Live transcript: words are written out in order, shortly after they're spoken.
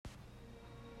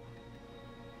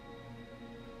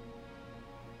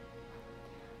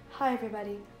Hi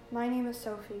everybody, my name is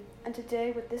Sophie, and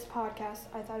today with this podcast,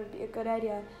 I thought it would be a good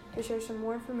idea to share some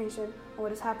more information on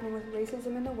what is happening with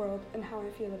racism in the world and how I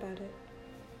feel about it.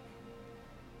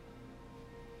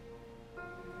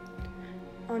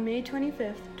 On May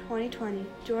 25th, 2020,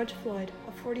 George Floyd,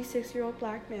 a 46-year-old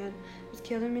black man, was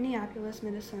killed in Minneapolis,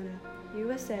 Minnesota,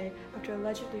 USA, after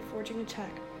allegedly forging a check.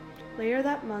 Later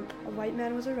that month, a white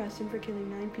man was arrested for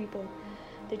killing 9 people.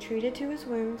 They treated to his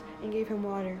wounds and gave him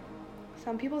water.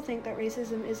 Some people think that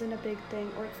racism isn't a big thing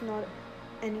or it's not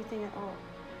anything at all.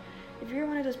 If you're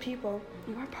one of those people,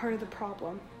 you are part of the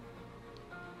problem.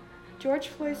 George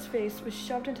Floyd's face was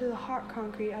shoved into the hot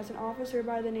concrete as an officer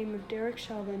by the name of Derek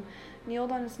Chauvin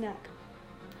kneeled on his neck.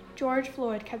 George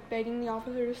Floyd kept begging the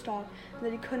officer to stop and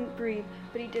that he couldn't breathe,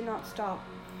 but he did not stop.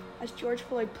 As George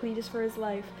Floyd pleaded for his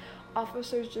life,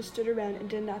 officers just stood around and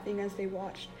did nothing as they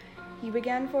watched. He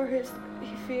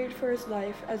feared for his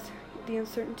life as the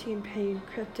uncertainty and pain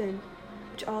crept in,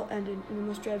 which all ended in the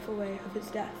most dreadful way of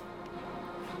his death.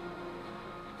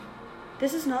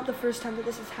 This is not the first time that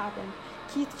this has happened.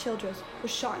 Keith Childress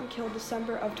was shot and killed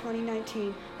December of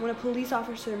 2019 when a police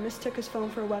officer mistook his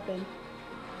phone for a weapon.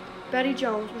 Betty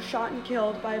Jones was shot and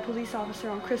killed by a police officer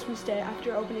on Christmas Day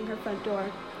after opening her front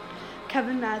door.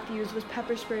 Kevin Matthews was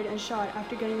pepper sprayed and shot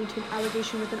after getting into an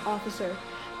allegation with an officer.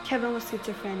 Kevin was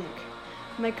schizophrenic.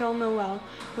 Michael Noel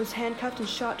was handcuffed and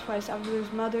shot twice after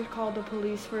his mother called the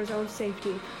police for his own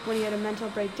safety when he had a mental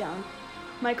breakdown.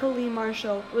 Michael Lee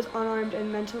Marshall was unarmed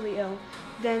and mentally ill,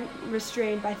 then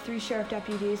restrained by 3 sheriff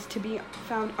deputies to be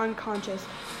found unconscious,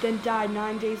 then died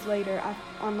 9 days later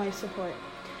on life support.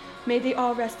 May they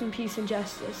all rest in peace and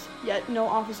justice, yet no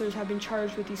officers have been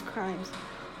charged with these crimes.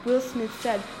 Will Smith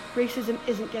said, "Racism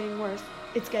isn't getting worse,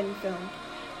 it's getting filmed."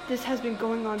 This has been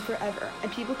going on forever,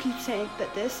 and people keep saying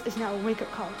that this is now a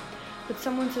wake-up call. But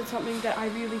someone said something that I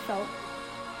really felt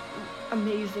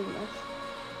amazing with.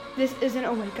 This isn't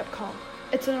a wake-up call.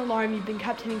 It's an alarm you've been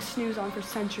kept hitting snooze on for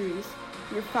centuries.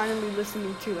 You're finally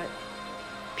listening to it.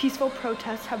 Peaceful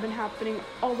protests have been happening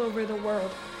all over the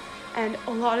world, and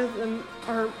a lot of them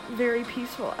are very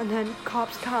peaceful, and then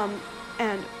cops come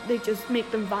and they just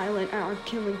make them violent and are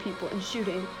killing people and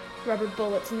shooting rubber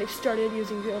bullets, and they've started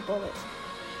using real bullets.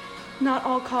 Not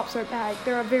all cops are bad.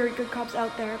 There are very good cops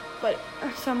out there, but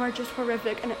some are just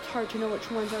horrific, and it's hard to know which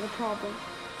ones are the problem.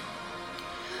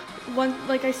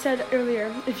 Like I said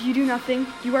earlier, if you do nothing,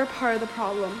 you are part of the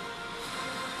problem.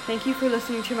 Thank you for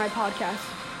listening to my podcast.